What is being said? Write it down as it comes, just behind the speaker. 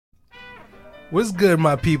What's good,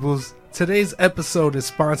 my peoples? Today's episode is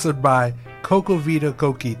sponsored by Coco Vida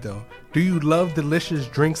Coquito. Do you love delicious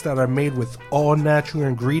drinks that are made with all natural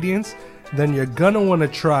ingredients? Then you're gonna want to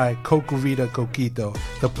try Coco Vida Coquito,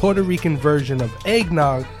 the Puerto Rican version of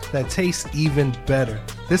eggnog that tastes even better.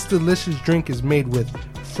 This delicious drink is made with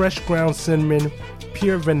fresh ground cinnamon,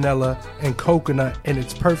 pure vanilla, and coconut, and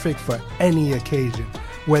it's perfect for any occasion.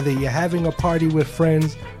 Whether you're having a party with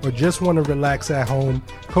friends or just want to relax at home,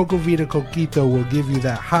 Coco Vida Coquito will give you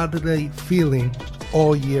that holiday feeling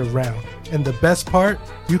all year round. And the best part,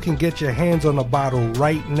 you can get your hands on a bottle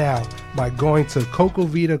right now by going to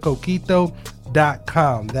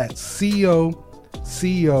CocoVidaCoquito.com. That's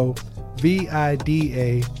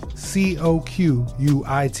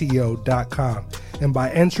CocoVidaCoquito.com. And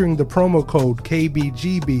by entering the promo code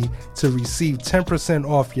KBGB to receive 10%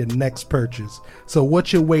 off your next purchase. So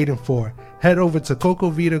what you're waiting for? Head over to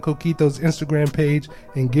Coco Vida Coquito's Instagram page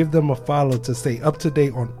and give them a follow to stay up to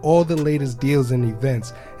date on all the latest deals and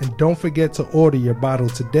events. And don't forget to order your bottle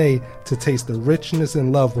today to taste the richness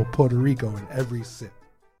and love of Puerto Rico in every sip.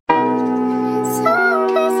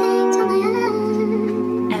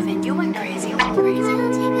 Evan, you went crazy. You went crazy.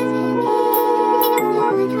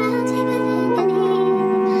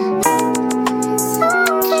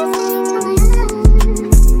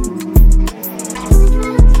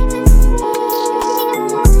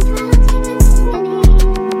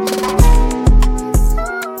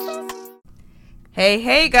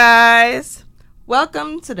 Hey guys,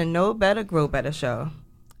 welcome to the Know Better Grow Better show,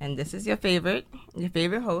 and this is your favorite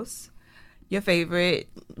host, your favorite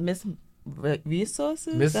Miss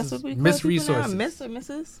Resources. That's what we call Miss people now? Resources. Miss or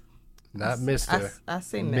Mrs. Not Mr. I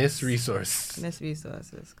say Miss Resource. Miss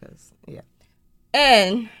Resources, cause yeah.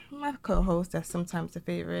 And my co-host, that's sometimes the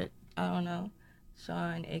favorite. I don't know,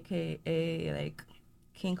 Sean, aka like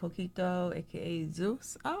King Coquito, aka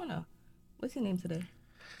Zeus. I don't know. What's your name today?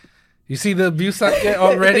 You see the abuse I get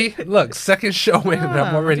already? Look, second show in and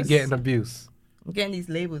I'm already getting abuse. I'm getting these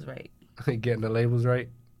labels right. Getting the labels right?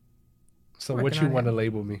 So what you want to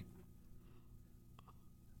label me?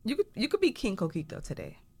 You could be King Coquito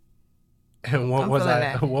today. And what was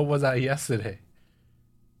I yesterday?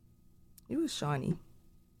 You was Shawnee.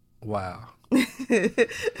 Wow.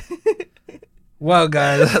 Well,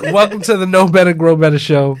 guys, welcome to the Know Better Grow Better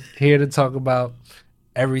show. Here to talk about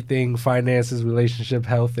everything finances, relationship,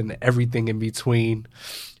 health, and everything in between.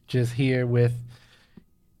 Just here with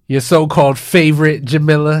your so-called favorite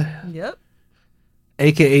Jamila. Yep.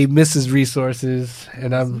 AKA Mrs. Resources.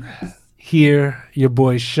 And I'm here, your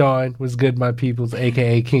boy Sean. What's good, my peoples?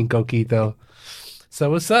 AKA King Coquito.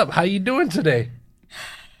 So what's up? How you doing today?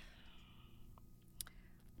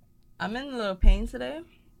 I'm in a little pain today.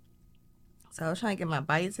 So I was trying to get my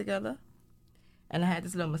body together. And I had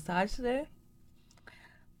this little massage today.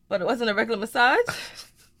 But it wasn't a regular massage.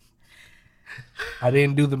 I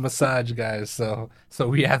didn't do the massage, guys, so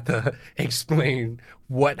we have to explain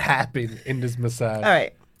what happened in this massage. All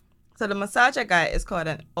right. So the massage I got is called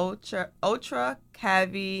an ultra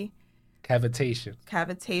cavitation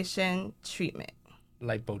treatment.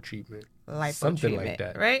 Lipo treatment. Something like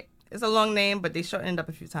that. Right? It's a long name, but they shortened it up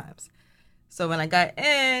a few times. So when I got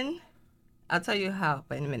in, I'll tell you how,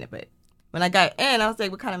 but in a minute, but when I got in, I was like,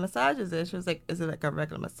 what kind of massage is this? She was like, is it like a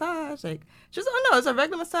regular massage? Like, she was like, oh, no, it's a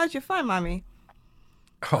regular massage. You're fine, mommy.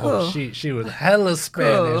 Oh, cool. She was hella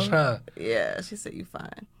Spanish, cool. Huh? Yeah, she said, you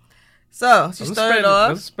fine. So she started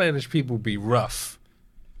off. Those Spanish people be rough.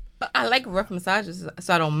 But I like rough massages,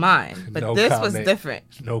 so I don't mind. But no this comment. was different.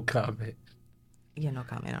 No comment. Yeah, no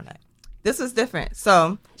comment on that. This was different.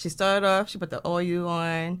 So she started off, she put the oil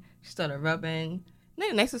on. She started rubbing.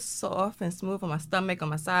 Nice and soft and smooth on my stomach, on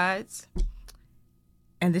my sides.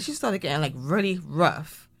 And then she started getting like really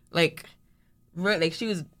rough. Like she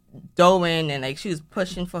was Doughin and like she was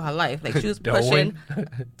pushing for her life. Like she was pushing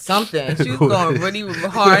something. She was going really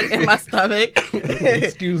hard in my stomach.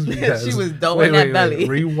 Excuse me, guys. She was Doughin that belly.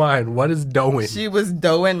 Rewind. What is Doughin? She was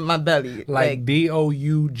Doughin my belly. Like Dough?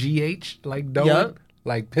 Like Doughin? Yep.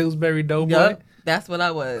 Like Pillsbury Doughboy? Yep. That's what I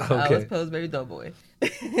was. Okay. I was Pillsbury Doughboy.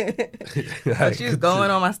 So she was going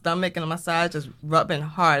on my stomach and on my side, just rubbing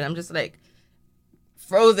hard. I'm just like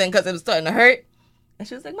frozen because it was starting to hurt. And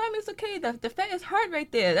she was like, Mommy, it's okay. The fat is hard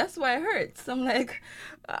right there. That's why it hurts. I'm like,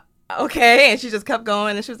 okay. And she just kept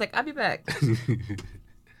going. And she was like, I'll be back.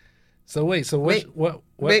 Wait.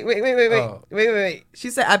 Wait. She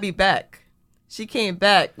said, I'll be back. She came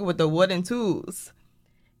back with the wooden tools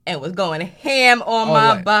and was going ham on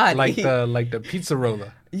my body. Like the pizza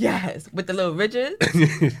roller. Yes, with the little ridges.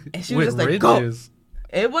 And she was just like, ridges?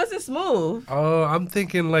 It wasn't smooth. Oh, I'm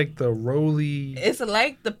thinking like the roly. It's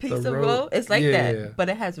like the pizza The roll. It's like yeah. that, but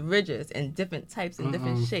it has ridges and different types and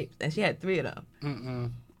different shapes. And she had 3 of them.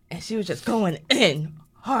 And she was just going in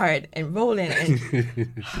hard and rolling.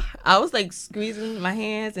 And I was like squeezing my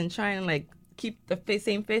hands and trying to like keep the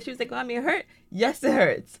same face. She was like, "Oh, I mean, it hurt." Yes, it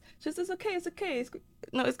hurts. She says, "It's okay. It's okay. It's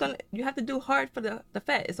gonna. You have to do hard for the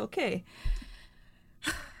fat. It's okay."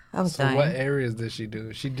 I was dying. What areas did she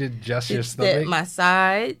do? She did just your Did stomach? my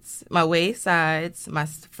sides, my waist sides, my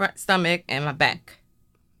front stomach, and my back.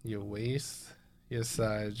 Your waist, your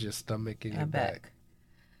sides, your stomach, and My your back. back.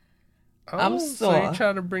 Oh, I'm so sore. you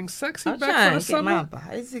trying to bring sexy I'm back trying for the to get my summer?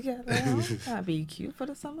 body together. I'm trying to be cute for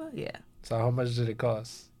the summer. Yeah. So how much did it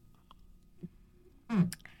cost?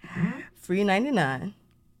 $3.99.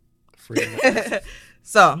 Free.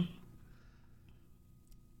 So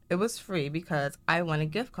it was free because I won a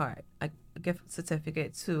gift card, a gift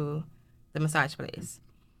certificate to the massage place.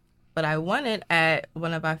 But I won it at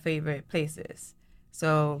one of our favorite places.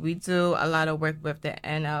 So we do a lot of work with the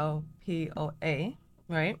NLPOA,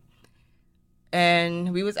 right?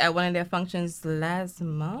 And we was at one of their functions last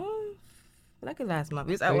month. We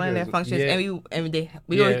was at one of their functions, yeah. and they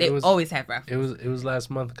Yeah, always have raffles. It was last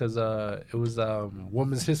month because it was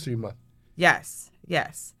Women's History Month. Yes.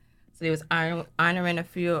 So they was honoring a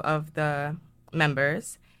few of the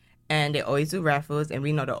members, and they always do raffles, and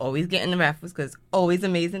we know they're always getting the raffles because always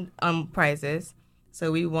amazing prizes.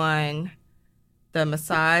 So we won the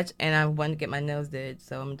massage, and I wanted to get my nails did,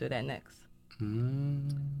 so I'm gonna do that next.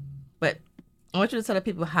 But I want you to tell the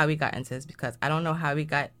people how we got into this because I don't know how we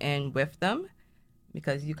got in with them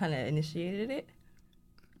because you kind of initiated it,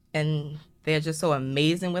 and they're just so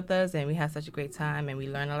amazing with us, and we have such a great time, and we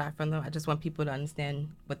learn a lot from them. I just want people to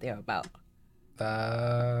understand what they're about.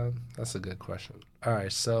 That's a good question. All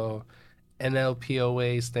right, so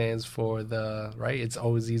NLPOA stands for right? It's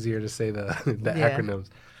always easier to say the acronyms.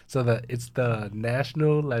 So it's the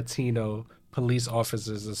National Latino Police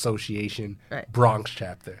Officers Association Bronx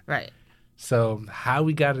chapter. Right. So how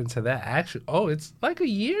we got into that actually? Oh, it's like a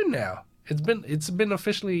year now. It's been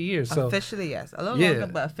officially a year. So Officially, yes. A little longer,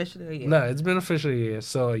 but officially a year. No, it's been officially a year.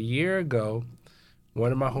 So a year ago,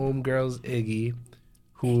 one of my homegirls, Iggy,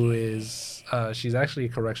 who is she's actually a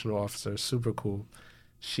correctional officer, super cool.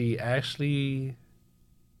 She's a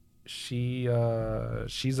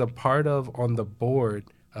part on the board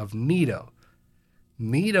of NITO.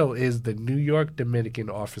 NITO is the New York Dominican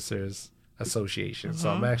Officers Association. So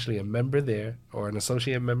I'm actually a member there, or an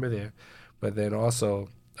associate member there. But then also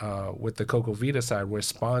with the Coco Vita side, we're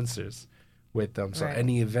sponsors with them. So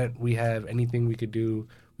any event we have, anything we could do,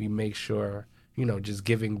 we make sure, just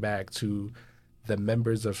giving back to the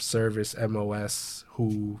members of Service MOS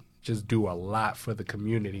who just do a lot for the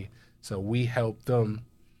community. So we help them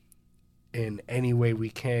in any way we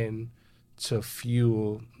can to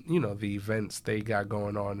fuel, the events they got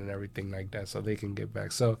going on and everything like that, so they can get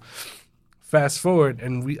back. So fast forward,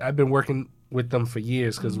 and I've been working with them for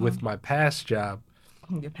years because with my past job,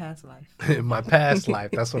 your past life, my past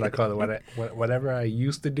life, that's what I call it. Whatever I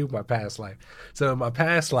used to do, my past life. So in my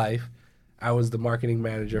past life, I was the marketing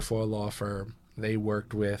manager for a law firm. They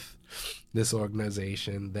worked with this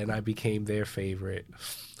organization. Then I became their favorite,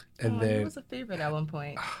 and then you was a favorite at one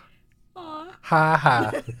point. Ha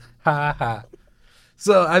ha ha ha.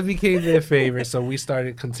 So I became their favorite. So we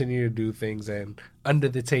started continuing to do things, and under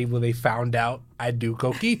the table they found out I do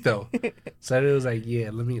coquito. So it was like, yeah,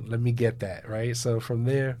 let me get that, right? So from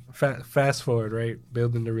there, fast forward, right,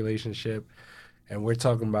 building the relationship, and we're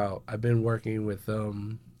talking about I've been working with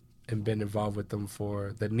them and been involved with them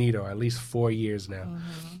for the NITO at least 4 years now.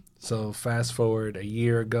 So fast forward a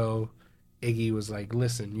year ago, Iggy was like,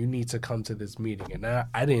 listen, you need to come to this meeting. And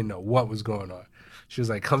I didn't know what was going on. She was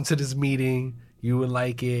like, come to this meeting. You would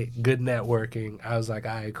like it. Good networking. I was like,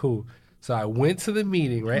 all right, cool. So I went to the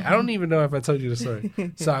meeting, right? I don't even know if I told you the story.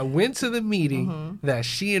 So I went to the meeting that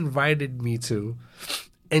she invited me to,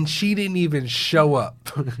 and she didn't even show up.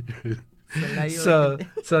 So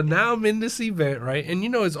now I'm in this event, right? And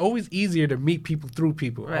it's always easier to meet people through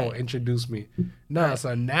people. Right. Oh, introduce me. No,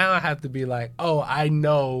 so now I have to be like, oh, I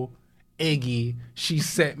know Iggy. She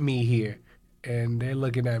sent me here. And they're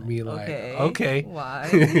looking at me like, okay. Why?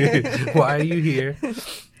 Why are you here?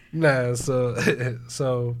 No,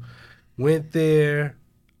 so went there,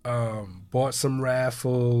 bought some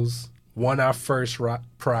raffles, won our first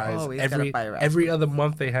prize. Every other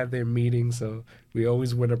month they have their meeting, so we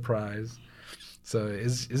always win a prize. So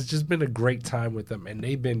it's just been a great time with them, and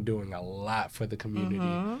they've been doing a lot for the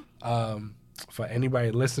community. For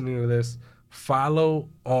anybody listening to this, follow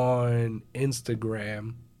on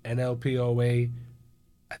Instagram NLPOA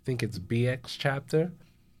I think it's BX chapter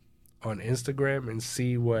on Instagram and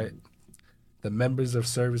see what the members of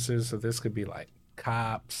services, so this could be like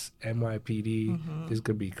cops, NYPD, this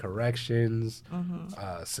could be corrections,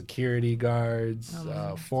 security guards,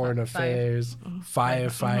 foreign affairs,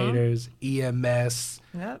 firefighters, EMS,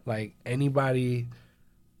 like anybody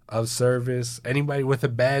of service, anybody with a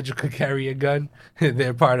badge who could carry a gun,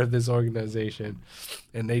 they're part of this organization,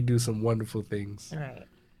 and they do some wonderful things. Right.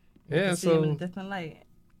 Yeah, see them so in a different light.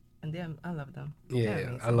 And them, I love them.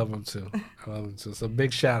 yeah, I love them too. So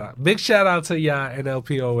big shout out to y'all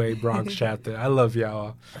NLPOA Bronx chapter. I love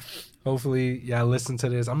y'all. Hopefully y'all listen to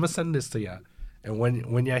this. I'm gonna send this to y'all, and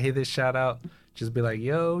when y'all hear this shout out, just be like,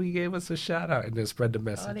 "Yo, he gave us a shout out," and then spread the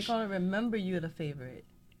message. Oh, they gonna remember you the favorite.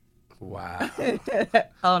 Wow.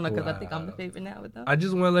 Oh no, because I think I'm the favorite now with them. I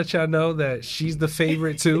just want to let y'all know that she's the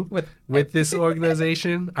favorite too with this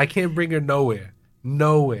organization. I can't bring her nowhere.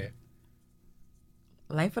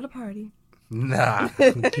 Life of the party. Nah,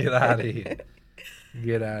 get out of here.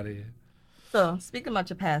 Get out of here. So, speaking about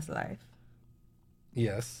your past life.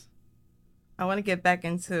 Yes. I want to get back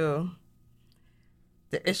into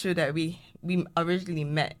the issue that we originally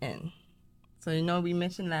met in. So, we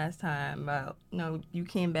mentioned last time about, you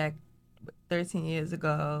came back 13 years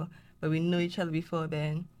ago, but we knew each other before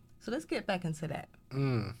then. So, let's get back into that.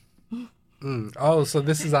 Oh, so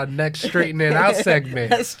this is our next straighten it out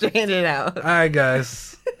segment. Straighten it out. All right,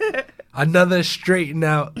 guys. Another straighten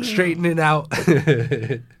it out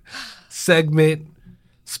segment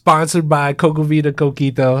sponsored by Coco Vida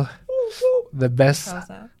Coquito, the best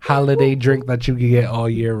holiday drink that you can get all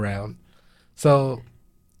year round. So,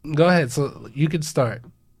 go ahead. So you can start,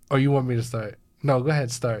 or you want me to start? No, go ahead.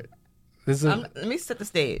 Start. Let me set the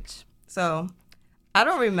stage. So. I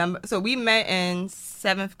don't remember. So we met in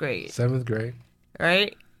 7th grade. 7th grade.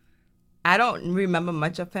 Right? I don't remember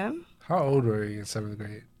much of him. How old were you in 7th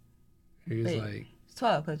grade? He was like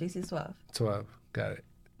 12, because JC's 12. 12. Got it.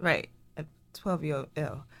 Right. A 12-year-old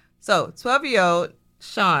ill. So 12-year-old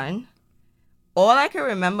Sean, all I can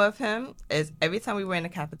remember of him is every time we were in the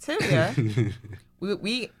cafeteria,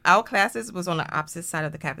 our classes was on the opposite side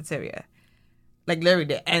of the cafeteria. Like literally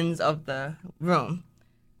the ends of the room.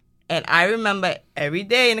 And I remember every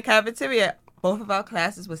day in the cafeteria, both of our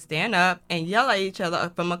classes would stand up and yell at each other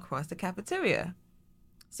from across the cafeteria.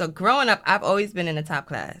 So growing up, I've always been in the top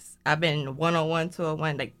class. I've been 101,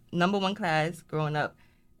 201, like number one class growing up.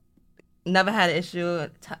 Never had an issue.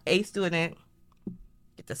 A student,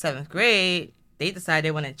 get to 7th grade, they decide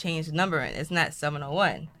they want to change the numbering. It's not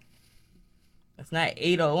 701. It's not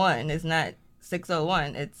 801. It's not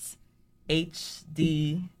 601. It's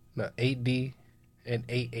HD. No, 8D. And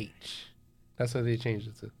 8H. That's what they changed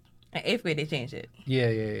it to. In 8th grade, they changed it.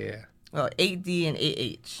 Yeah. Well, 8D and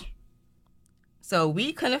 8H. So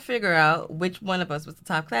we couldn't figure out which one of us was the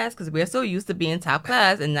top class because we're so used to being top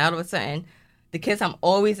class. And now all of a sudden, the kids I'm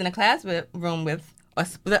always in a room with are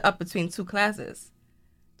split up between two classes.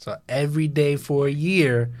 So every day for a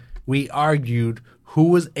year, we argued who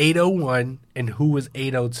was 801 and who was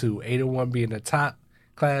 802. 801 being the top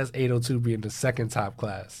class, 802 being the second top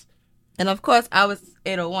class. And of course, I was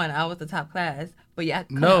 801. I was the top class, but yeah,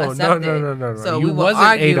 no. So you we would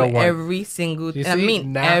argue 801. every single.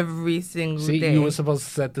 Every single day. See, you were supposed to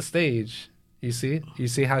set the stage. You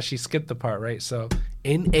see how she skipped the part, right? So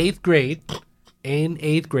in 8th grade,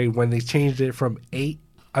 when they changed it from they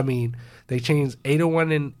changed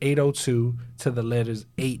 801 and 802 to the letters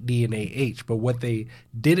 8D and 8H. But what they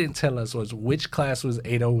didn't tell us was which class was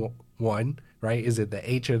 801, right? Is it the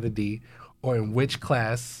H or the D, or in which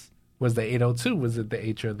class? Was the 802? Was it the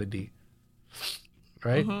H or the D?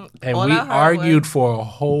 Right? And all we argued for a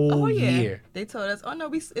whole year. They told us, oh,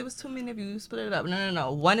 no, it was too many of you. Split it up.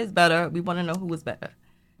 No. One is better. We want to know who was better.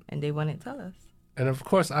 And they wouldn't tell us. And, of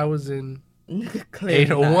course, I was in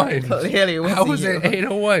 801. Clearly, it wasn't I was in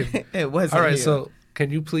 801. It wasn't all right, you. So can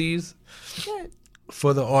you please,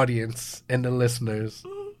 for the audience and the listeners,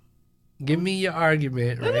 give me your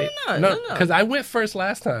argument, right? No. Because I went first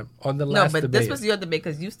last time on the last debate. No, but this was your debate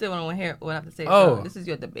because you still want to hear what I have to say. Oh. So this is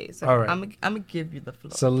your debate. So all right. I'm going to give you the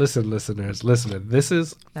floor. So listen, listeners. This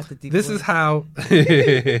is how...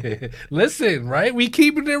 Listen, right? We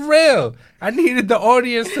keeping it real. I needed the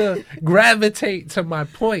audience to gravitate to my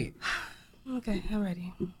point. Okay, I'm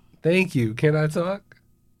ready. Thank you. Can I talk?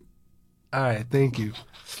 All right, thank you.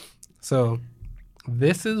 So...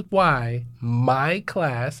 this is why my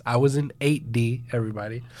class, I was in 8D,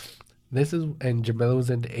 everybody. And Jamila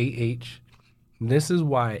was in 8H. This is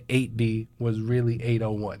why 8D was really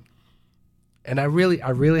 801. And I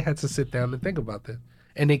really had to sit down and think about this.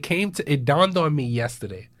 And it dawned on me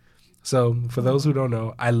yesterday. So for those who don't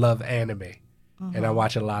know, I love anime. and I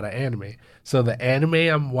watch a lot of anime. So the anime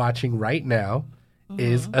I'm watching right now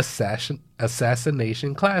is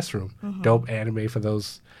Assassination Classroom. Dope anime for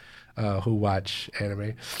those who watch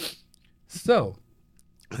anime. So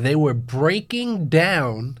they were breaking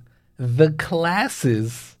down the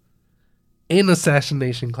classes in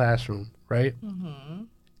Assassination Classroom, right?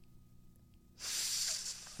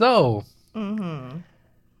 So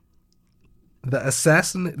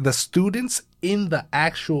the students in the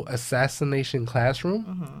actual Assassination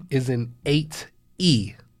Classroom is in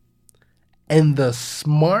 8E. And the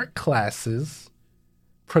smart classes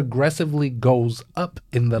progressively goes up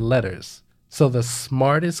in the letters. So the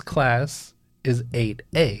smartest class is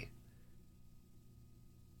 8A.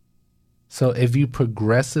 So if you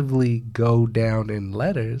progressively go down in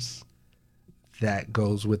letters, that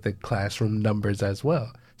goes with the classroom numbers as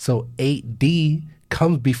well. So 8D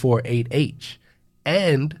comes before 8H.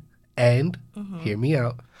 And hear me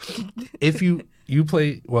out. If you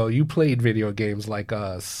played video games like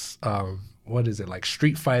what is it, like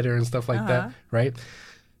Street Fighter and stuff like that, right?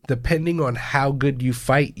 Depending on how good you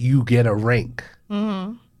fight, you get a rank.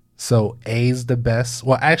 So A is the best.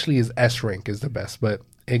 Well, actually, is S rank is the best, but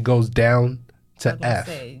it goes down to F.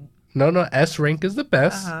 No, S rank is the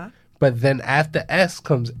best. But then after S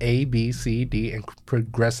comes A, B, C, D, and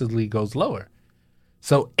progressively goes lower.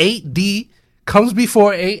 So 8D comes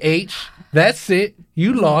before 8H. That's it.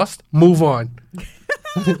 You lost. Move on.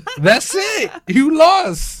 That's it. You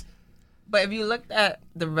lost. But if you looked at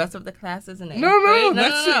the rest of the classes in the No,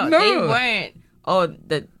 they weren't. Oh,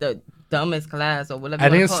 the dumbest class or whatever. I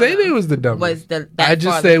didn't say they was the dumbest. I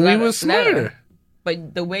just said we was smarter.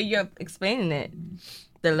 But the way you're explaining it,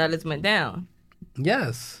 the letters went down.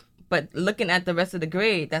 Yes. But looking at the rest of the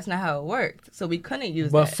grade, that's not how it worked. So we couldn't use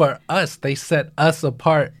that. But for us, they set us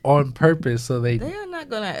apart on purpose. So they are not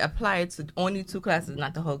going to apply it to only 2 classes,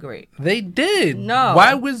 not the whole grade. They did. No.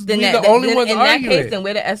 Why was we the only ones arguing? In that case, then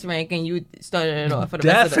we're the S rank and you started it off for the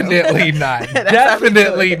rest of them. Definitely not.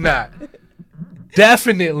 Definitely not.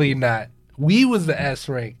 Definitely not. We was the S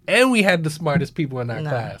rank. And we had the smartest people in our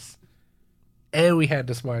class. And we had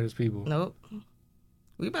the smartest people. Nope.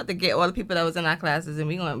 We about to get all the people that was in our classes, and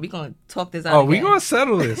we gonna talk this out. Oh, we gonna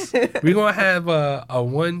settle this. We gonna have a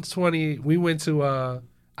 120. We went to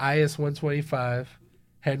IS 125,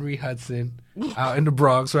 Henry Hudson, out in the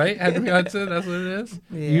Bronx, right? Henry Hudson, that's what it is.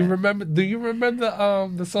 Yeah. You remember? Do you remember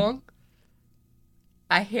the song?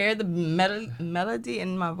 I hear the melody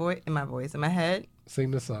in my voice, in my head.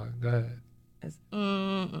 Sing the song. Go ahead. It's,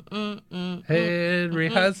 Henry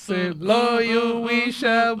Hudson, loyal we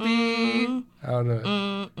shall be. I don't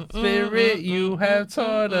know. Spirit you have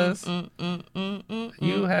taught us.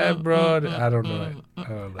 You have brought it. I don't know it.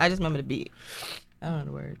 I just remember the beat. I don't know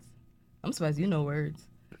the words. I'm surprised you know words.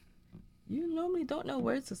 You normally don't know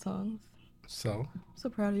words to songs. So? I'm so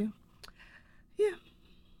proud of you. Yeah.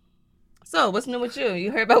 So, what's new with you?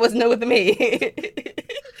 You heard about what's new with me.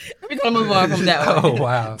 We're going to move on from that one. Oh,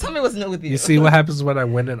 wow. Tell me what's new with you. You see what happens when I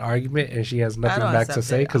win an argument and she has nothing back to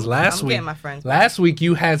say? Because last week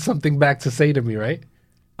you had something back to say to me, right?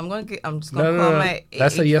 I'm just going to call my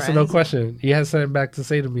That's a yes friends. or no question. You had something back to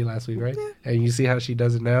say to me last week, right? Yeah. And you see how she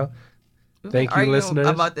does it now? Thank you, listeners.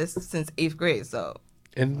 I've been about this since 8th grade, so.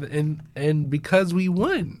 And because we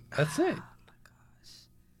won. That's it.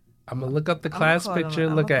 I'm going to look up the class picture,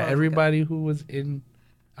 look at everybody who was in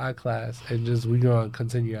our class, and just we're going to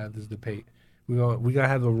continue to have this debate. We're going to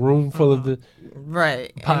have a room full of the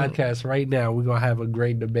podcast right now. We're going to have a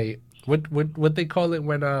great debate. What they call it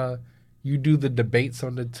when you do the debates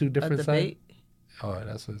on the 2 different sides? Oh,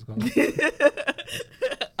 that's what it's called.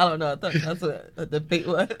 I don't know. I thought that's what a debate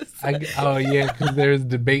was. Because there's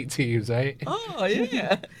debate teams, right? Oh,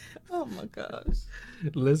 yeah. Oh, my gosh.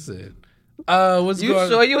 Listen. What's you going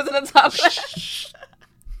sure you was in the top class?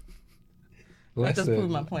 Listen, I just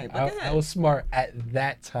proved my point. I was smart at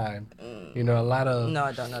that time. You know, a lot of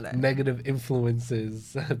I don't know that. Negative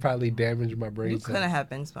influences probably damaged my brain. You couldn't have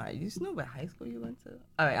been smart. You just know what high school you went to?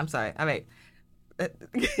 All right, I'm sorry. All right. I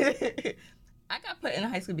got put in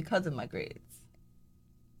high school because of my grades.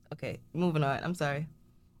 Okay, moving on. I'm sorry.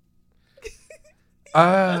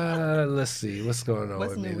 Let's see. What's going on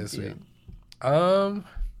with me this week?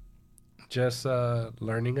 Just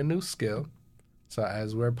learning a new skill. So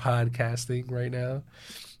as we're podcasting right now,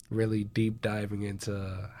 really deep diving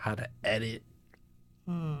into how to edit,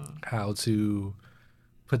 how to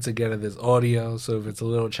put together this audio. So if it's a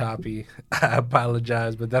little choppy, I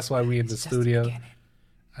apologize, but that's why we in the studio.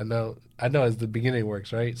 I know as the beginning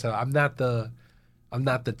works, right? So I'm not the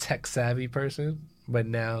tech savvy person, but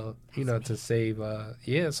now, to save,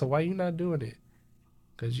 so why you not doing it?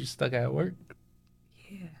 Because you stuck at work?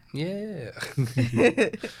 Yeah. Yeah.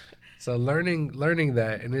 So learning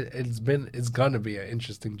that, and it's gonna be an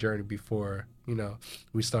interesting journey before, you know,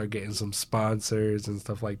 we start getting some sponsors and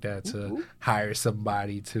stuff like that to hire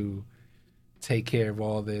somebody to take care of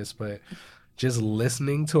all this. But just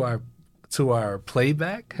listening to our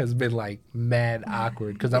playback has been like mad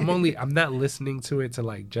awkward because I'm not listening to it to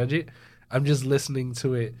like judge it. I'm just listening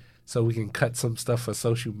to it so we can cut some stuff for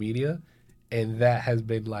social media. And that has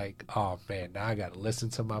been like, oh man, now I gotta listen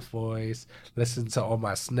to my voice, listen to all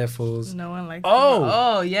my sniffles. No one likes.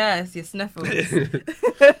 Oh, yes, your sniffles.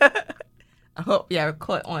 I hope y'all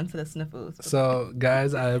caught on to the sniffles. So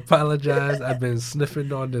guys, I apologize. I've been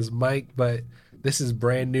sniffing on this mic, but this is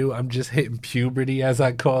brand new. I'm just hitting puberty, as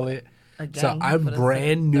I call it. Again, so I'm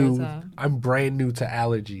brand new. time. I'm brand new to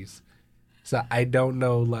allergies. So I don't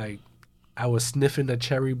know. Like, I was sniffing a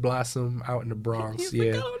cherry blossom out in the Bronx. Like, I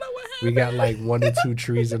yeah. don't know what We got like 1 or 2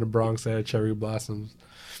 trees in the Bronx that had cherry blossoms.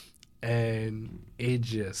 And it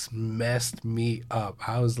just messed me up.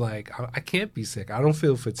 I was like, I can't be sick. I don't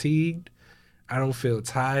feel fatigued. I don't feel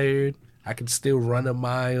tired. I can still run a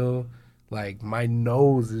mile. Like, my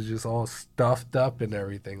nose is just all stuffed up and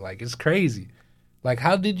everything. Like, it's crazy. Like,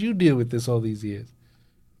 how did you deal with this all these years?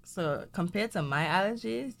 So compared to my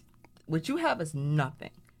allergies, what you have is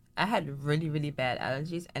nothing. I had really, really bad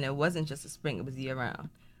allergies, and it wasn't just the spring. It was year-round.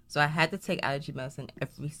 So I had to take allergy medicine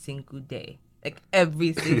every single day. Like,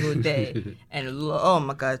 every single day. And, oh,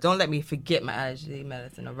 my gosh, don't let me forget my allergy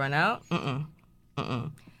medicine or run out.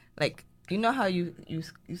 Like, you know how you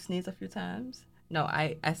sneeze a few times? No,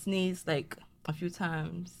 I sneeze, like, a few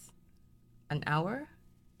times an hour,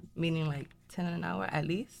 meaning, like, 10 an hour at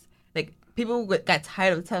least. Like, people got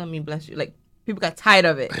tired of telling me, bless you. Like, people got tired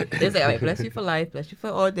of it. They say, all right, bless you for life, bless you for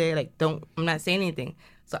all day. Like, I'm not saying anything.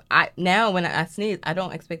 So now when I sneeze, I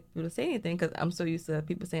don't expect people to say anything because I'm so used to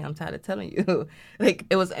people saying, I'm tired of telling you. Like,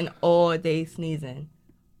 it was an all-day sneezing.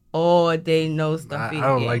 All day nose stuffy. I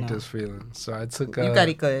don't like this feeling. So I took... you got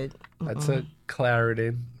it good. I took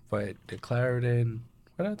Claritin, but the Claritin...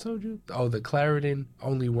 What I told you? Oh, the Claritin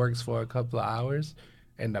only works for a couple of hours.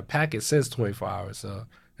 And the packet says 24 hours, so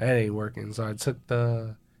that ain't working. So I took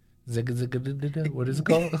the... What is it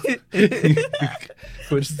called?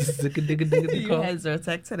 What is the You called? had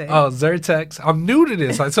Zyrtec today. Oh, Zyrtec. I'm new to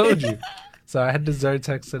this. I told you. So I had the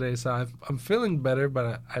Zyrtec today. So I'm feeling better,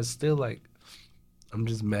 but I still like. I'm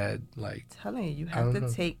just mad. Like, I'm telling you have to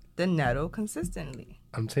take the Netto consistently.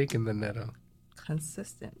 I'm taking the Netto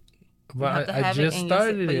consistently. But I just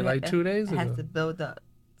started it like 2 days ago. It has to build up.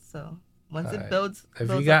 So once it builds, if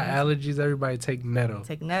you got allergies, everybody take Netto.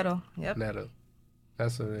 Take Netto. Yep. Netto.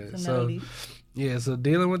 That's what it is. So yeah, so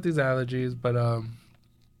dealing with these allergies, but let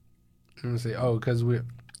me see. Oh, because we're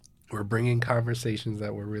bringing conversations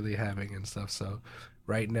that we're really having and stuff. So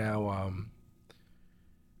right now,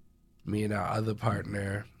 me and our other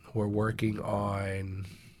partner, we're working on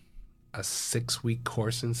a 6-week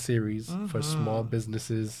course and series for small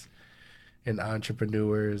businesses and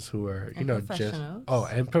entrepreneurs who are, you know,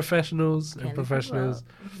 and professionals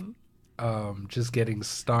just getting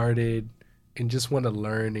started. And just want to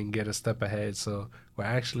learn and get a step ahead. So we're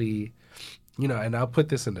actually, you know, and I'll put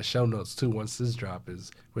this in the show notes too once this drop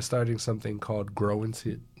is, we're starting something called Grow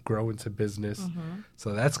into Business.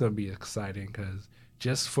 So that's going to be exciting because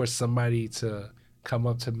just for somebody to come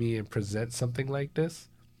up to me and present something like this,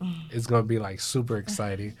 it's going to be like super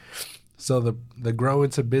exciting. So the Grow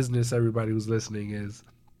into Business, everybody who's listening, is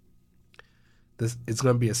this. It's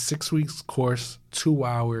going to be a 6-week course, 2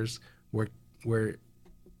 hours.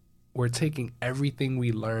 We're taking everything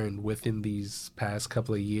we learned within these past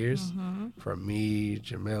couple of years from me,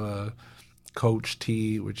 Jamila, Coach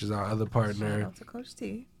T, which is our other partner. Shout out to Coach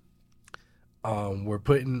T. We're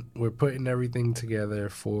putting everything together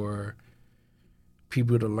for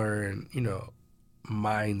people to learn, you know,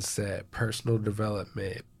 mindset, personal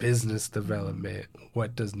development, business development.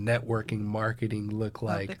 What does networking marketing look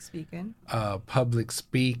like? Public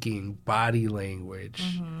speaking, body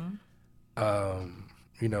language.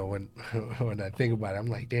 You know, when I think about it, I'm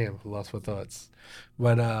like, damn, I lost my thoughts.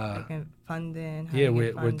 But funding. Yeah,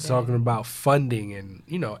 we're talking about funding, and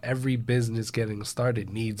you know, every business getting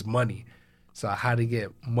started needs money. So how to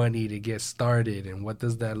get money to get started, and what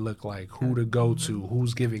does that look like? Who to go to?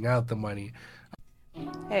 Who's giving out the money?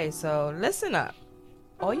 Hey, so listen up.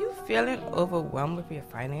 Are you feeling overwhelmed with your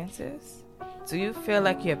finances? Do you feel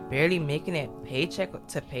like you're barely making it paycheck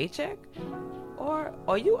to paycheck? Or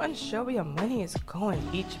are you unsure where your money is going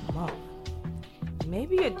each month?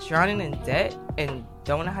 Maybe you're drowning in debt and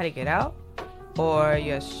don't know how to get out? Or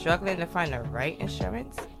you're struggling to find the right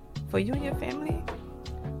insurance for you and your family?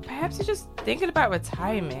 Perhaps you're just thinking about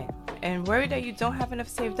retirement and worried that you don't have enough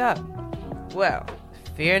saved up? Well,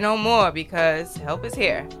 fear no more, because help is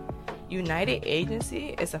here. United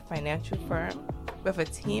Agency is a financial firm with a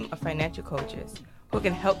team of financial coaches who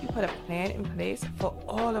can help you put a plan in place for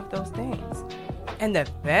all of those things. And the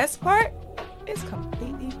best part is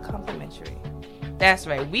completely complimentary. That's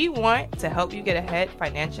right, we want to help you get ahead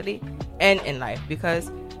financially and in life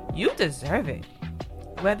because you deserve it.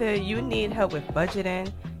 Whether you need help with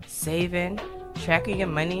budgeting, saving, tracking your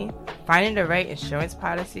money, finding the right insurance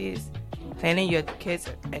policies, planning your kids'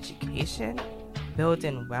 education,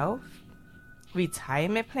 building wealth,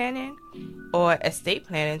 retirement planning, or estate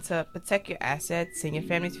planning to protect your assets and your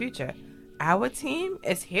family's future, our team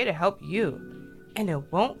is here to help you, and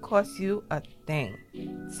it won't cost you a thing.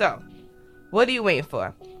 So, what are you waiting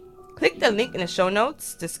for? Click the link in the show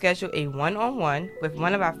notes to schedule a one-on-one with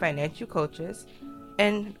one of our financial coaches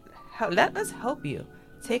and let us help you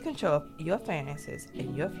take control of your finances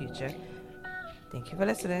and your future. Thank you for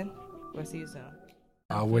listening. We'll see you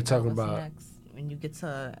soon. We're talking about next when you get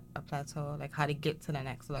to a plateau, like how to get to the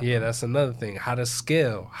next level. Yeah, that's another thing. How to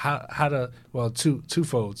scale. How to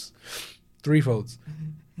two-folds, three-folds.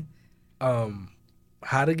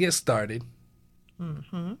 How to get started.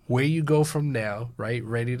 Mm-hmm. Where you go from now, right?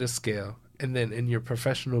 Ready to scale. And then in your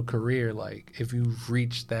professional career, like if you've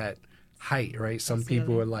reached that height, right? Some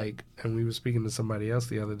people are like, and we were speaking to somebody else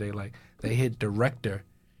the other day, like they hit director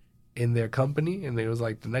in their company and they was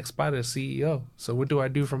like, the next spot is CEO. So what do I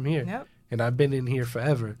do from here? Yep. And I've been in here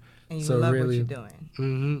forever. And you so love really, what you're doing.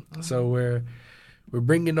 Mm-hmm. Mm-hmm. So we're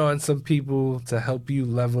bringing on some people to help you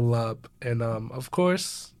level up. And of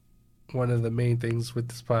course, one of the main things with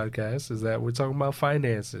this podcast is that we're talking about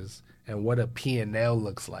finances and what a P&L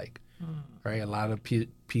looks like, right? A lot of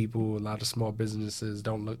people, a lot of small businesses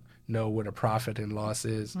don't know what a profit and loss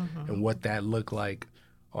is and what that look like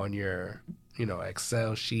on your,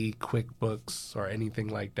 Excel sheet, QuickBooks, or anything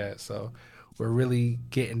like that. So we're really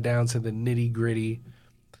getting down to the nitty gritty.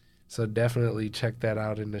 So definitely check that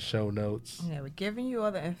out in the show notes. Yeah, we're giving you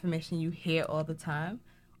all the information you hear all the time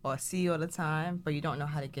or see all the time, but you don't know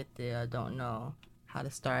how to get there, don't know how to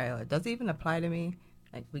start, or it doesn't even apply to me.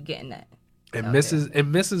 Like, we're getting that. And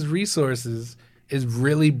Mrs. Resources is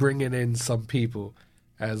really bringing in some people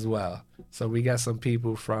as well. So we got some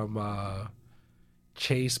people from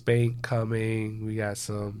Chase Bank coming. We got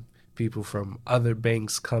some people from other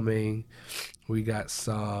banks coming. We got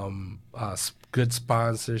some good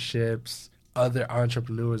sponsorships, other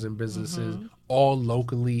entrepreneurs and businesses, all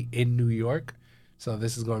locally in New York. So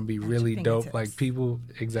this is going to be really dope. Like people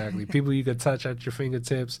you could touch at your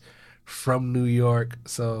fingertips from New York.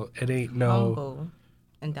 So it ain't humble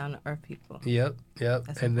and down to earth people. Yep. That's and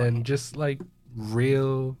important. then just like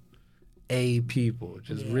real people,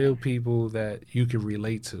 real people that you can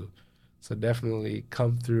relate to. So definitely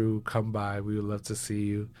come through, come by. We would love to see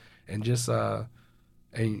you. And just and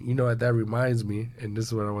you know what that reminds me, and this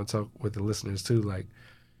is what I want to talk with the listeners too, like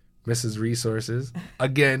Mrs. Resources,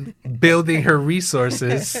 again, building her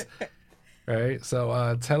resources, right?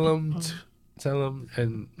 So tell them,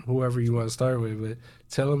 and whoever you want to start with, but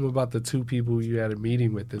tell them about the two people you had a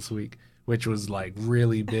meeting with this week, which was like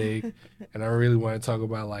really big. And I really want to talk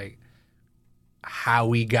about like how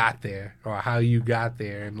we got there or how you got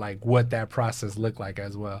there and like what that process looked like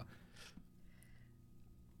as well.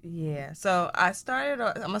 Yeah, so I'm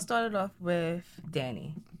gonna start it off with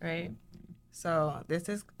Danny, right? So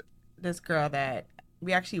this girl that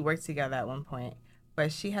we actually worked together at one point,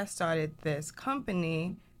 but she has started this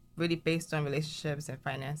company really based on relationships and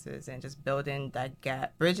finances and just building that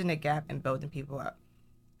gap, bridging the gap and building people up.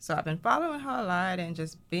 So I've been following her a lot and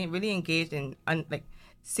just being really engaged in like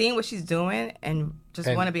seeing what she's doing and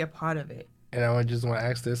just want to be a part of it. And I just want to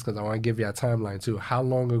ask this because I want to give you a timeline too. How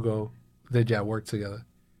long ago did y'all work together?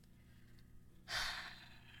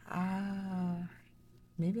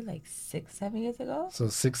 Maybe like 6-7 years ago. So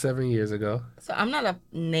 6-7 years ago. So I'm not a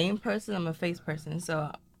name person, I'm a face person.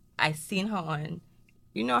 So I seen her on,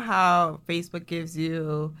 you know how Facebook gives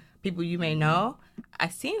you people you may know? I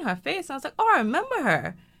seen her face and I was like, oh, I remember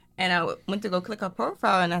her. And I went to go click her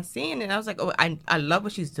profile and I seen it and I was like, oh, I love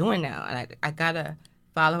what she's doing now. And I gotta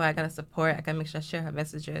follow her, I gotta support her, I gotta make sure I share her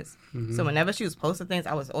messages. So whenever she was posting things,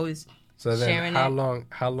 I was always sharing it.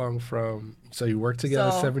 How long from, so you worked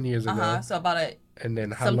together 7 years ago? So about and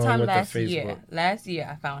then how long with the Facebook? Year. Last year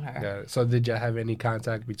I found her. Got it. So did y'all have any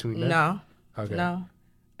contact between them? No. Okay. No.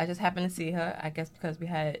 I just happened to see her, I guess because we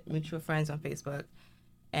had mutual friends on Facebook.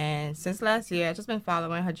 And since last year, I've just been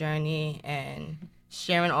following her journey and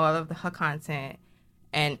sharing all of her content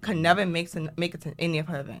and could never make it to any of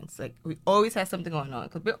her events. Like, we always had something going on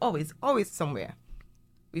because we're always somewhere.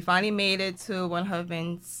 We finally made it to one of her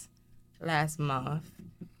events last month.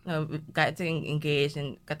 We got to engage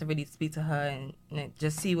and got to really speak to her and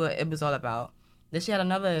just see what it was all about. Then she had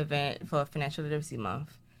another event for Financial Literacy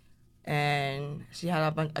Month, and she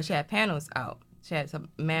had she had panels out. She had some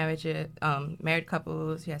married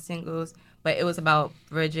couples, she had singles, but it was about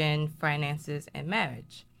bridging finances and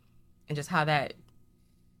marriage, and just how that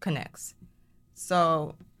connects.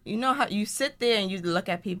 So you know how you sit there and you look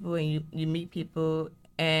at people and you meet people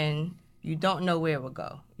and you don't know where it will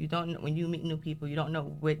go. You don't know, when you meet new people, you don't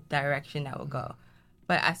know what direction that will go.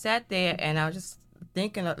 But I sat there and I was just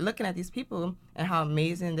looking at these people and how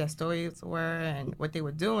amazing their stories were and what they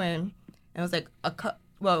were doing. And it was like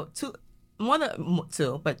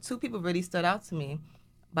two people really stood out to me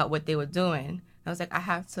about what they were doing. I was like, I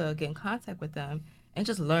have to get in contact with them and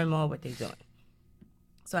just learn more what they're doing.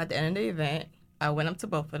 So at the end of the event, I went up to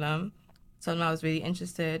both of them, told them I was really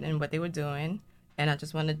interested in what they were doing, and I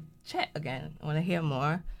just wanted to chat again. I want to hear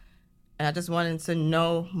more, and I just wanted to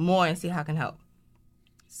know more and see how I can help.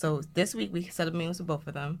 So this week we set up meetings with both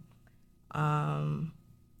of them.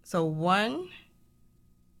 So one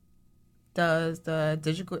does the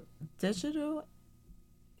digital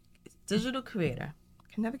creator.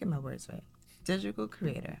 I can never get my words right. Digital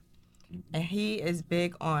creator, and he is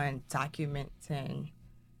big on documenting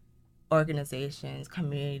organizations,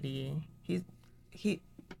 community. He's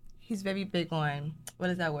very big on, what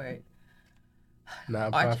is that word?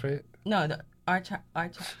 Nonprofit? No, the I can't.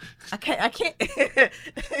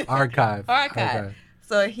 Archive.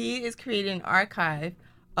 So he is creating an archive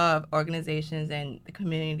of organizations and the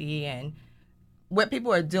community and what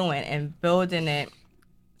people are doing and building it.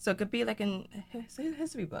 So it could be like in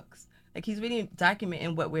history books. Like he's really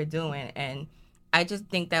documenting what we're doing. And I just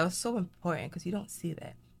think that was so important because you don't see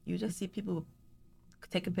that. You just see people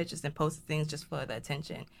taking pictures and posting things just for the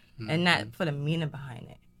attention and not for the meaning behind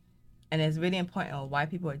it. And it's really important why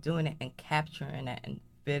people are doing it and capturing that in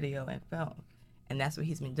video and film. And that's what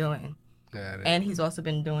he's been doing. And he's also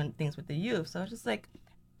been doing things with the youth. So it's just like,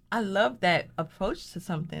 I love that approach to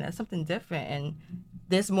something. That's something different. And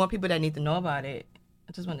there's more people that need to know about it.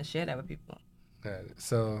 I just want to share that with people.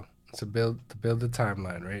 So to build the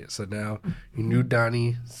timeline, right? So now you knew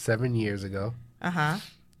Donnie 7 years ago. Uh-huh.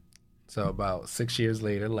 So about 6 years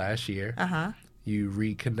later, last year, you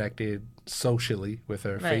reconnected socially with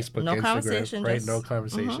her, right. Facebook, no Instagram, conversation, right? Just... No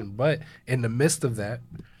conversation. But in the midst of that,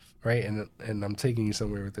 right? And I'm taking you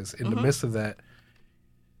somewhere with this. In the midst of that,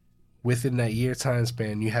 within that year time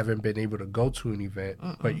span, you haven't been able to go to an event,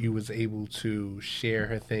 but you was able to share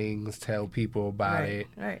her things, tell people about it,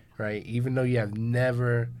 right? Even though you have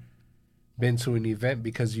never been to an event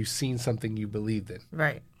because you've seen something you believed in.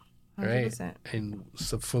 Right. 100%. Right? And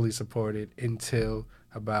fully supported until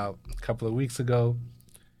about a couple of weeks ago,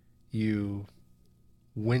 you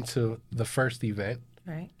went to the first event.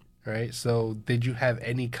 Right? So did you have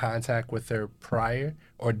any contact with her prior,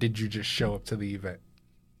 or did you just show up to the event?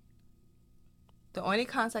 The only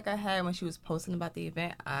contact I had when she was posting about the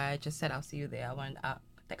event, I just said, I'll see you there.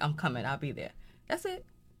 I'm coming. I'll be there. That's it.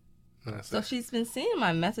 So she's been seeing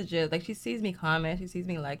my messages. Like, she sees me comment. She sees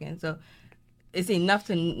me liking. So it's enough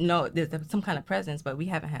to know there's some kind of presence, but we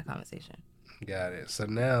haven't had a conversation. Got it. So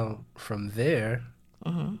now, from there,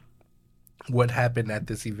 what happened at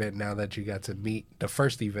this event now that you got to meet, the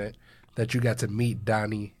first event, that you got to meet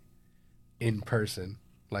Donnie in person?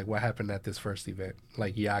 Like, what happened at this first event?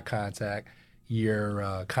 Like, your contact,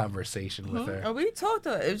 your conversation with her? Oh, we talked.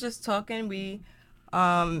 It was just talking. We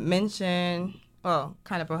mentioned,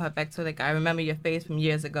 kind of brought her back to, like, I remember your face from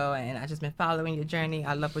years ago, and I just been following your journey.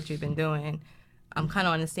 I love what you've been doing. I'm kind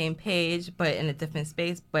of on the same page, but in a different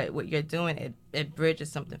space. But what you're doing, it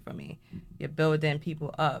bridges something for me. You're building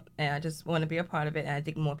people up, and I just want to be a part of it, and I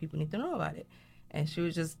think more people need to know about it. And she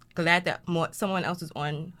was just glad that someone else was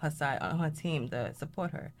on her side, on her team to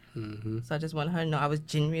support her. So I just wanted her to know I was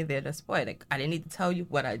genuinely there to support. Like, I didn't need to tell you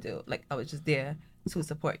what I do. Like, I was just there to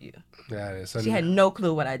support you. Got it. So she had no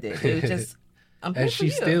clue what I did. It was just, I'm here and for she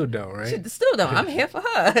you. Still don't, right? She still don't. I'm here for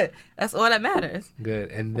her. That's all that matters.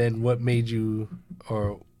 Good. And then what made you,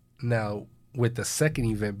 or now with the second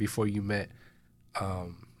event before you met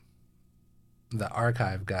the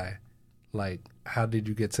archive guy, like, how did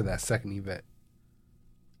you get to that second event?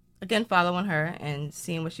 Again, following her and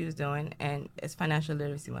seeing what she was doing. And it's Financial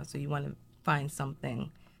Literacy Month, so you want to find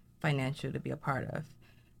something financial to be a part of.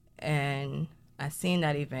 And I seen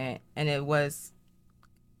that event, and it was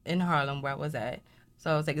in Harlem where I was at.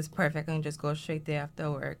 So I was like, it's perfect. I can just go straight there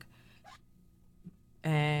after work.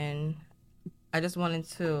 And I just wanted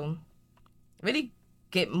to really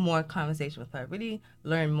get more conversation with her, really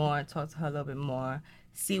learn more, talk to her a little bit more,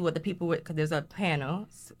 see what the people were, because there's a panel,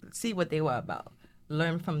 see what they were about,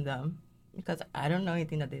 learn from them, because I don't know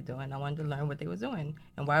anything that they're doing. I wanted to learn what they were doing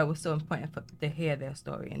and why it was so important to hear their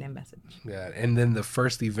story and their message. Yeah, and then the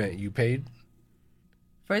first event you paid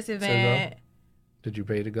First to go? event, Did you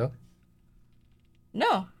pay to go?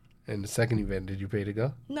 no, And the second event, did you pay to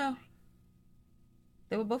go? no.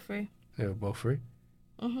 They were both free. They were both free?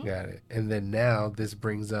 Mm-hmm. Got it. And then now this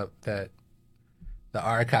brings up that the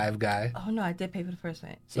archive guy. Oh, no, I did pay for the first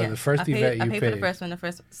one. So the first event you I paid for the paid. first one.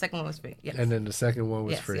 The second one was free. Yes. And then the second one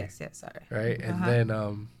was yes, free. Yes, sorry. Right? And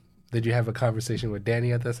then did you have a conversation with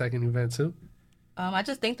Danny at the second event too? I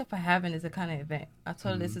just thanked her for having this kind of event. I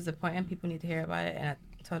told her this is important. People need to hear about it. And I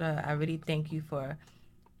told her I really thank you for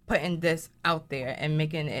putting this out there and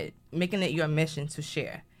making it your mission to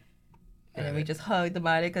share. And then we just hugged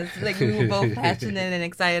about it because like we were both passionate and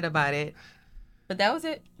excited about it. But that was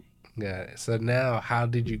it. Yeah. So now, how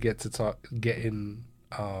did you get to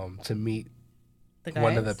meet The guys.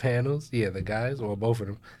 one of the panels? Yeah, the guys, or both of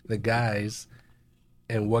them, the guys,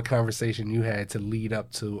 and what conversation you had to lead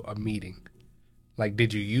up to a meeting? Like,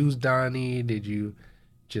 did you use Donnie? Did you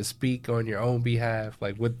just speak on your own behalf?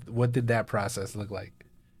 Like, what did that process look like?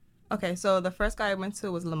 Okay, so the first guy I went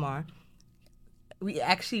to was Lamar. We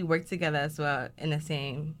actually worked together as well in the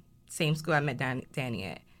same school I met Danny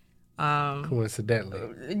at.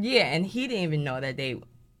 Coincidentally. Yeah, and he didn't even know that they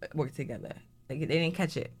worked together. Like, they didn't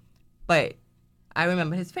catch it. But I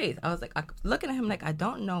remember his face. I was like, looking at him like, I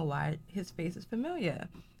don't know why his face is familiar.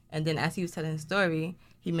 And then as he was telling his story,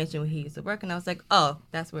 he mentioned where he used to work, and I was like, oh,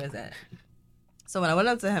 that's where it's at. So when I went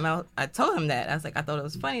up to him, I told him that. I was like, I thought it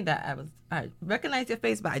was funny that I recognized your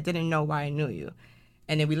face, but I didn't know why I knew you.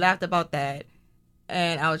 And then we laughed about that.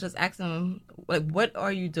 And I was just asking him, like, what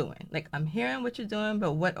are you doing? Like, I'm hearing what you're doing,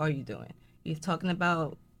 but what are you doing? He's talking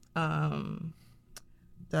about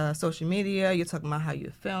the social media. You're talking about how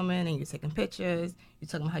you're filming and you're taking pictures. You're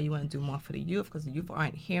talking about how you want to do more for the youth because the youth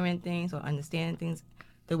aren't hearing things or understanding things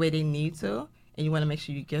the way they need to. And you want to make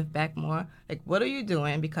sure you give back more. Like, what are you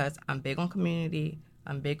doing? Because I'm big on community.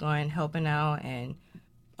 I'm big on helping out and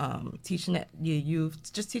teaching your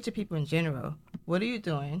youth, just teaching people in general. What are you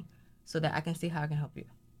doing so that I can see how I can help you?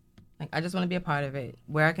 Like, I just want to be a part of it.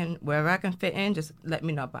 Wherever I can fit in, just let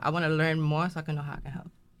me know. But I want to learn more so I can know how I can help.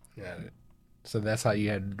 Got it. So that's how you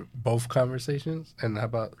had both conversations? And how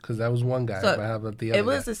about, because that was one guy, So but how about the other It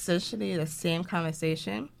was guy? essentially the same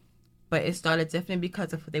conversation, but it started different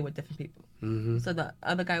because they were different people. Mm-hmm. So the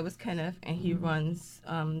other guy was Kenneth, and he runs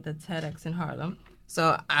the TEDx in Harlem.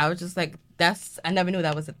 So I was just like, I never knew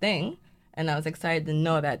that was a thing. And I was excited to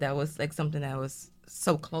know that was like something that was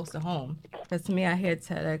so close to home. Because to me, I hear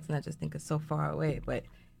TEDx and I just think it's so far away. But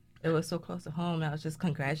it was so close to home. And I was just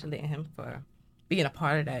congratulating him for being a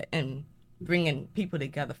part of that and bringing people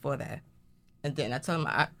together for that. And then I told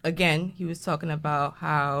him, again, he was talking about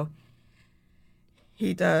how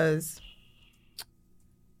he does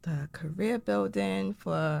the career building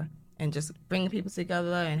and just bringing people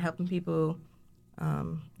together and helping people.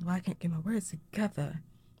 I can't get my words together.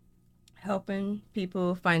 Helping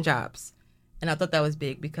people find jobs, and I thought that was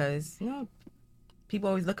big because people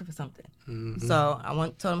are always looking for something. Mm-hmm. So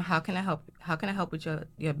told him, how can I help? How can I help with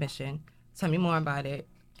your mission? Tell me more about it.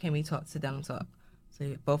 Can we talk? Sit down and talk.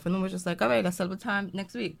 So both of them were just like, all right, let's set up a time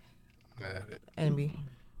next week. And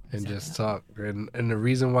just talk. And the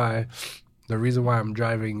reason why I'm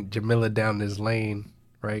driving Jamila down this lane,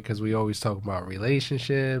 right? Because we always talk about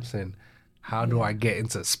relationships and how do I get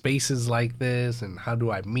into spaces like this and how do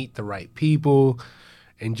I meet the right people,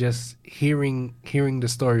 and just hearing the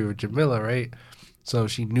story of Jamila, right? So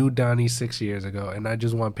she knew Donnie 6 years ago, and I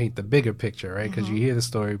just want to paint the bigger picture, right? Because you hear the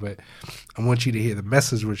story, but I want you to hear the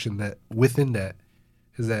message within that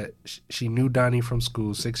is that she knew Donnie from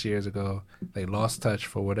school 6 years ago. They lost touch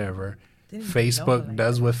for whatever. Facebook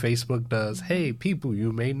does what Facebook does. Hey, people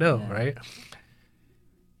you may know, right?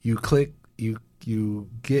 You click, you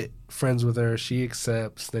get friends with her, she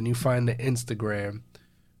accepts, then you find the Instagram,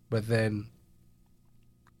 but then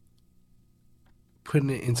putting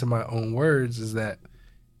it into my own words is that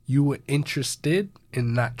you were interested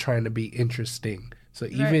in not trying to be interesting. So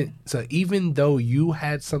even though you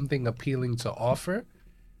had something appealing to offer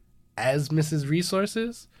as Mrs.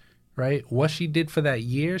 Resources, right? What she did for that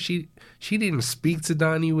year, she didn't speak to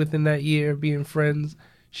Donnie within that year of being friends.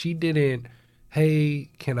 She didn't, hey,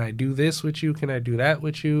 can I do this with you? Can I do that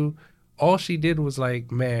with you? All she did was like,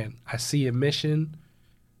 man, I see a mission.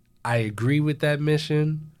 I agree with that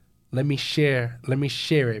mission. Let me share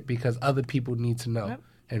it because other people need to know. Yep.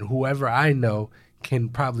 And whoever I know can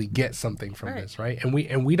probably get something from this, right? And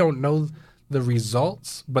we don't know the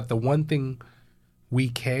results, but the one thing we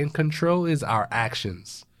can control is our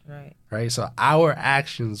actions. Right. So our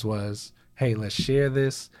actions was, hey, let's share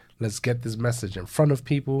this. let's get this message in front of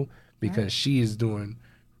people because she is doing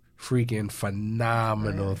freaking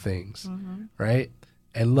phenomenal things, right?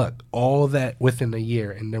 And look, all that within a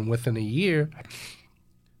year, and then within a year,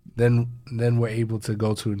 then we're able to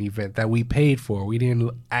go to an event that we paid for. We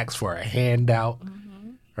didn't ask for a handout,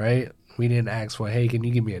 right? We didn't ask for, hey, can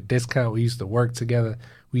you give me a discount? We used to work together.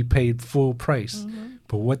 We paid full price.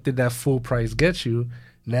 But what did that full price get you?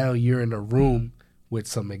 Now you're in a room with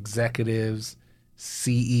some executives,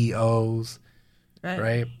 CEOs,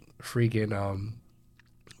 right? Freaking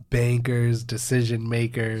bankers, decision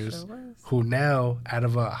makers, who now, out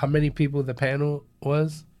of how many people the panel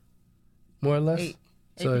was, more or less? 8.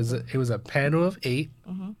 So it was a panel of 8,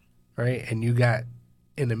 right? And you got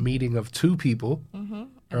in a meeting of 2 people,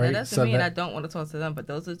 And right? that doesn't mean I don't want to talk to them, but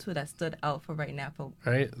those are 2 that stood out for right now.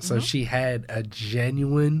 Right? So she had a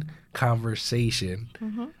genuine conversation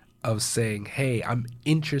of saying, hey, I'm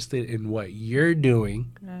interested in what you're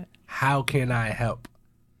doing. Right. How can I help?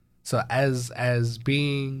 So as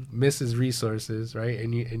being Mrs. Resources, right?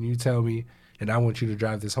 And you tell me, and I want you to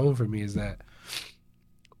drive this home for me, is that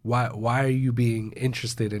why are you being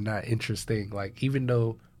interested and not interesting? Like, even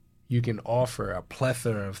though you can offer a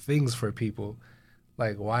plethora of things for people,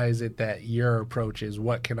 like, why is it that your approach is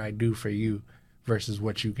what can I do for you versus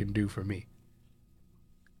what you can do for me?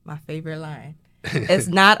 My favorite line. It's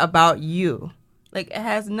not about you. Like, it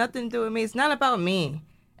has nothing to do with me. It's not about me.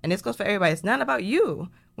 And this goes for everybody. It's not about you.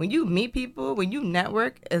 When you meet people, when you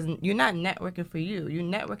network, you're not networking for you. You're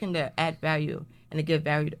networking to add value and to give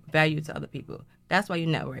value to other people. That's why you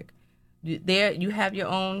network. You have your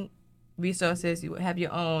own resources. You have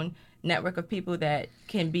your own network of people that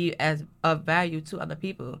can be of value to other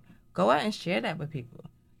people. Go out and share that with people.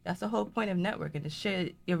 That's the whole point of networking, to share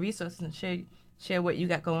your resources and share what you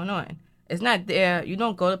got going on. It's not there. You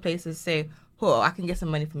don't go to places and say, oh, I can get some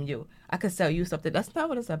money from you. I can sell you something. That's not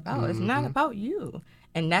what it's about. It's not about you.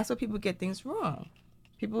 And that's where people get things wrong.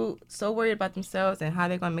 People so worried about themselves and how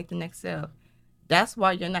they're going to make the next sale. That's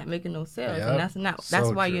why you're not making those sales. Yep. And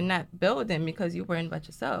that's why you're not building, because you're worrying about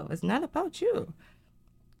yourself. It's not about you.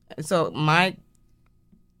 So my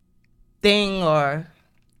thing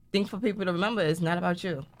for people to remember is not about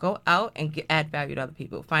you. Go out and add value to other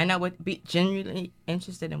people. Find out be genuinely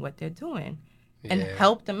interested in what they're doing. And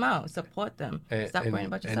help them out, support them. Stop worrying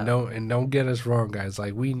about yourself. And don't get us wrong, guys.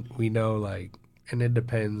 Like, we know, like, and it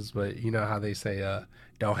depends, but you know how they say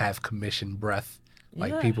don't have commission breath.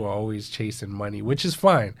 Like, people are always chasing money, which is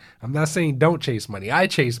fine. I'm not saying don't chase money. I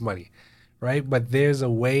chase money, right? But there's a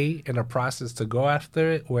way and a process to go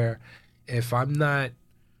after it where if I'm not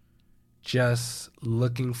just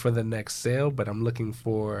looking for the next sale, but I'm looking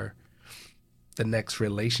for the next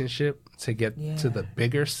relationship to get to the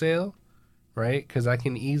bigger sale, right? Because I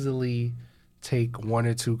can easily take 1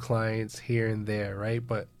 or 2 clients here and there, right?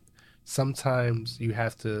 But sometimes you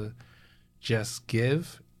have to just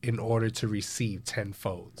give in order to receive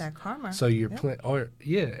tenfold. That karma. So you're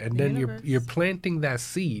and then you're planting that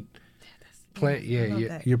seed.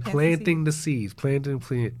 You're planting the seeds,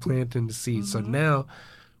 planting the seeds. So now,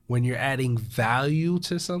 when you're adding value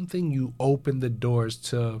to something, you open the doors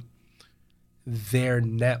to their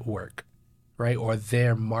network, right, or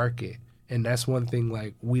their market. And that's one thing,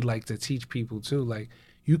 like, we like to teach people too. Like,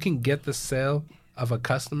 you can get the sale of a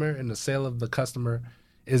customer, and the sale of the customer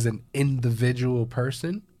is an individual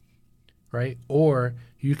person, right? Or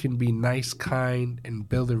you can be nice, kind, and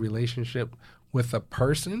build a relationship with a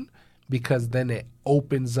person, because then it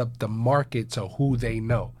opens up the market to who they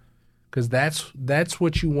know. Because that's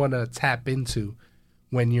what you want to tap into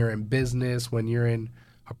when you're in business, when you're in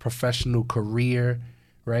a professional career,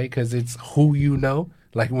 right? Because it's who you know.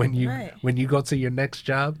 Like, when you go to your next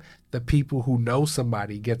job, the people who know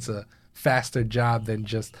somebody gets a faster job than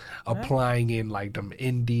just applying in like them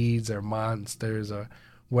Indeeds or Monsters or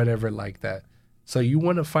whatever like that. So you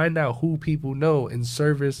want to find out who people know and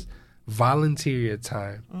service, volunteer your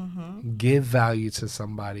time, give value to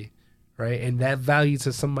somebody, right? And that value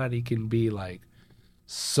to somebody can be like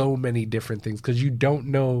so many different things, because you don't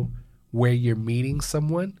know where you're meeting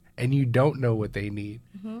someone and you don't know what they need.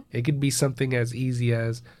 It could be something as easy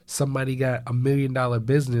as somebody got $1 million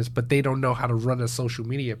business, but they don't know how to run a social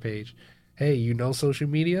media page. Hey, you know social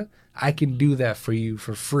media? I can do that for you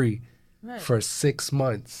for free for 6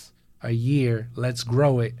 months, a year. Let's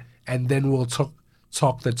grow it, and then we'll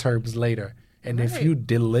talk the terms later. And if you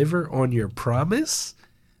deliver on your promise,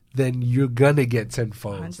 then you're gonna get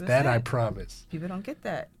tenfold. 100%. That I promise. People don't get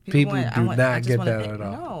that. People do not get that at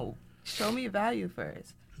all. No, show me value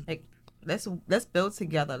first. Like, let's build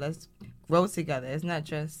together. Let's grow together. It's not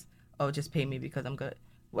just, oh, just pay me because I'm good.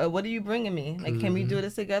 Well, what are you bringing me? Like, can we do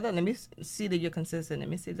this together? Let me see that you're consistent. Let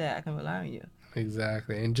me see that I can rely on you.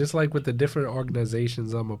 Exactly. And just like with the different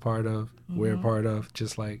organizations I'm a part of, we're a part of,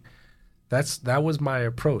 just like that was my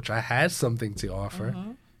approach. I had something to offer,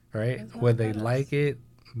 right? Whether they like it,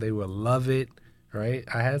 they will love it, right?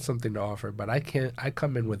 I had something to offer, but I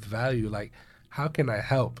come in with value. Like, how can I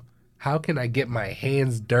help? How can I get my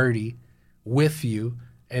hands dirty with you?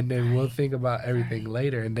 And then we'll think about everything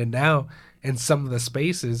later. And then now in some of the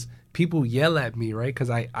spaces, people yell at me, right? Because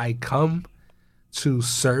I come to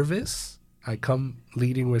service. I come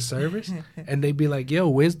leading with service. And they be like, yo,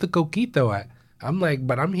 where's the coquito at? I'm like,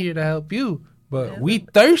 but I'm here to help you. But we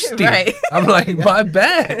thirsty. Right. I'm like, my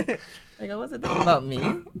bad. Like, I wasn't thinking about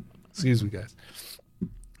me. Excuse me, guys.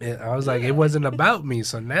 And I was like, it wasn't about me.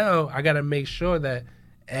 So now I got to make sure that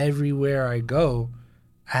everywhere I go,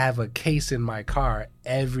 I have a case in my car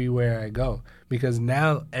everywhere I go. Because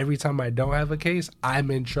now every time I don't have a case, I'm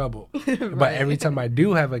in trouble. Right. But every time I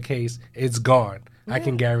do have a case, it's gone. I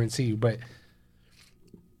can guarantee you. But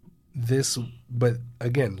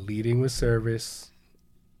again, leading with service,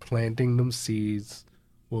 planting them seeds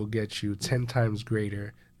will get you 10 times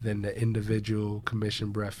greater than the individual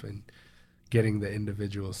commission breath and getting the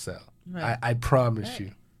individual cell. Right. I promise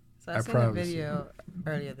you. So I seen a video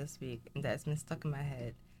earlier this week that's been stuck in my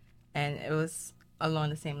head, and it was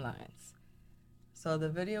along the same lines. So the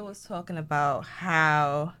video was talking about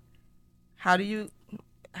how do you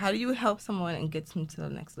help someone and get them to the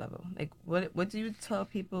next level? Like, what do you tell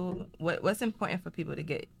people? What's important for people to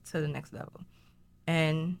get to the next level?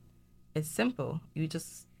 And it's simple. You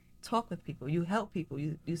just talk with people. You help people.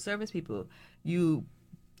 You service people. You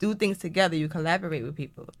do things together. You collaborate with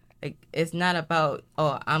people. Like, it's not about,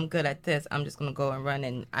 oh, I'm good at this, I'm just gonna go and run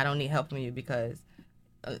and I don't need help from you, because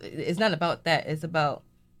it's not about that. It's about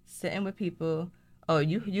sitting with people. Oh,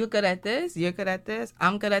 you're good at this. You're good at this.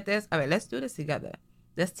 I'm good at this. All right, let's do this together.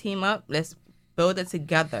 Let's team up. Let's build it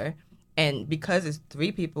together. And because it's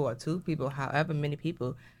 3 people or 2 people, however many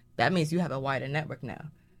people, that means you have a wider network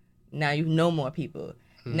now. Now you know more people.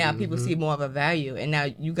 Now people see more of a value, and now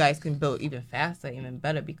you guys can build even faster, even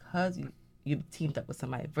better, because you teamed up with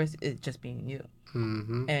somebody versus it just being you.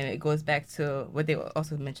 And it goes back to what they were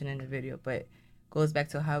also mentioned in the video, but goes back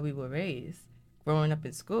to how we were raised. Growing up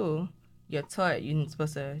in school, you're taught you're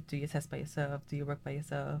supposed to do your test by yourself, do your work by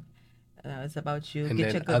yourself. It's about you. And get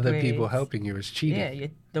then your good other grades. people helping you is cheating. Yeah,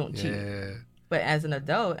 you don't cheat. But as an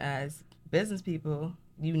adult, as business people,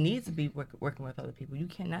 you need to be working with other people. You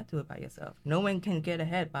cannot do it by yourself. No one can get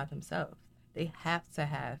ahead by themselves. They have to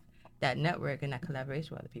have that network and that collaboration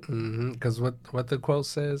with other people. Because what the quote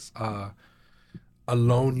says,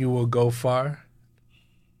 alone you will go far.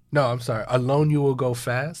 No, I'm sorry. Alone you will go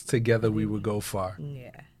fast. Together we will go far.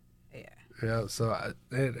 Yeah. So,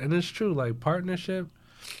 and it's true. Like, partnership,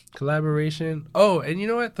 collaboration. Oh, and you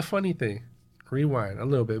know what? The funny thing. Rewind a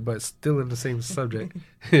little bit, but still in the same subject.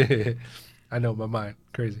 I know, my mind.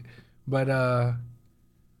 Crazy. But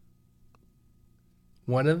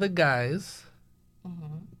one of the guys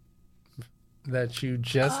that you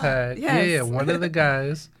just had. Yes. One of the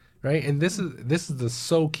guys, right? And this is the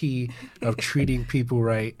so key of treating people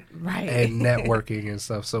right and networking and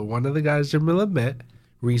stuff. So one of the guys Jamila met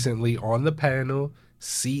recently on the panel,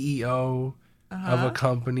 CEO of a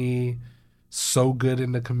company, so good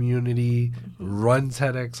in the community, runs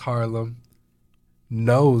TEDx Harlem,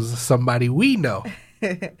 knows somebody we know,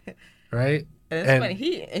 right? And it's funny,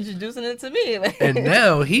 he introducing it to me. And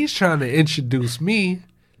now he's trying to introduce me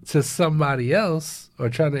to somebody else, or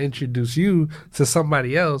trying to introduce you to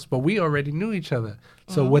somebody else, but we already knew each other.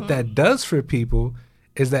 So what that does for people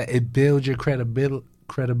is that it builds your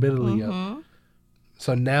credibility up.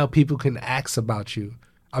 So now people can ask about you.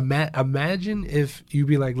 Imagine if you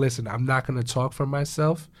be like, listen, I'm not going to talk for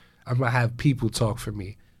myself. I'm going to have people talk for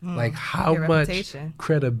me. Like, how much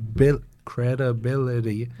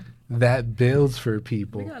credibility that builds for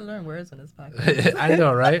people. We got to learn words on this podcast. I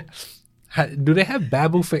know, right? Do they have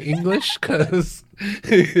Babbel for English? Because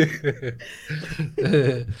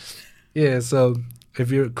yeah, so if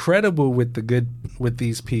you're credible with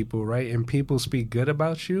these people, right, and people speak good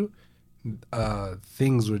about you,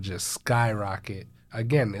 things would just skyrocket.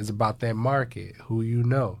 Again, it's about that market, who you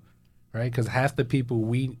know, right? Because half the people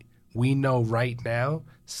we know right now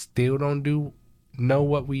still don't know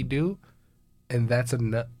what we do, and that's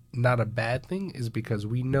not a bad thing, is because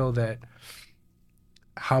we know that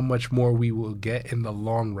how much more we will get in the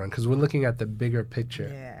long run, because we're looking at the bigger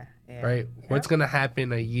picture, right? What's going to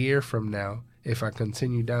happen a year from now if I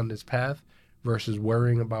continue down this path versus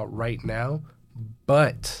worrying about right now,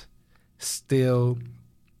 but still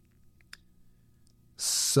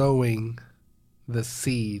sowing the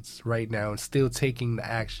seeds right now and still taking the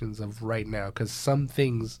actions of right now, because some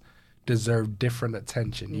things deserve different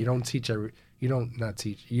attention. You don't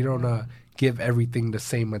give everything the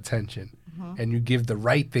same attention, and you give the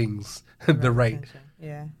right things the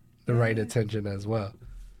right attention as well.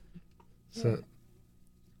 So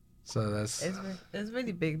that's it's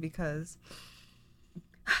really big, because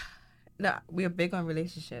we are big on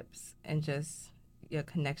relationships and just your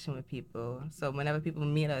connection with people. So whenever people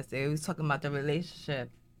meet us, they always talking about the relationship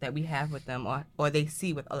that we have with them, or they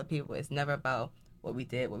see with other people. It's never about what we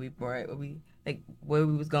did, what we brought, where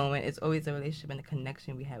we was going. It's always a relationship and the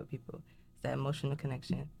connection we have with people. It's that emotional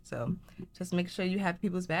connection. So just make sure you have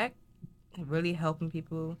people's back, really helping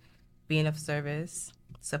people, being of service,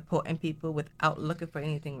 supporting people without looking for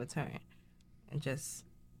anything in return, and just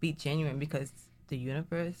be genuine, because the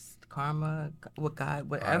universe, karma, with God,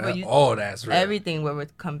 whatever that's real. Everything will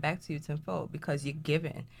come back to you tenfold, because you're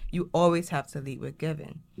giving. You always have to lead with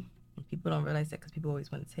giving. And people don't realize that, because people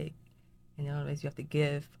always want to take, and they don't realize you have to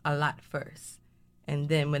give a lot first, and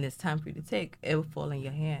then when it's time for you to take, it will fall in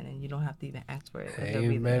your hand, and you don't have to even ask for it.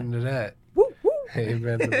 Amen to that. Woo, woo.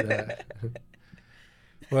 Amen to that.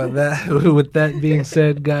 Well, with that being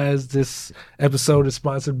said, guys, this episode is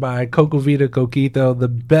sponsored by Coco Vida Coquito, the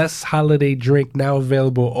best holiday drink now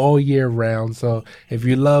available all year round. So if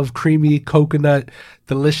you love creamy coconut,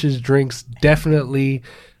 delicious drinks, definitely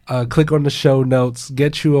click on the show notes,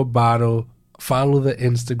 get you a bottle, follow the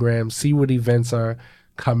Instagram, see what events are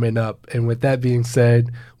coming up. And with that being said,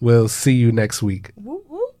 we'll see you next week. Woo,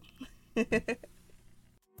 woo.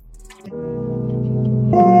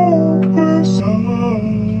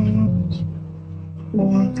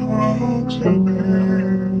 What drugs have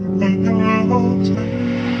been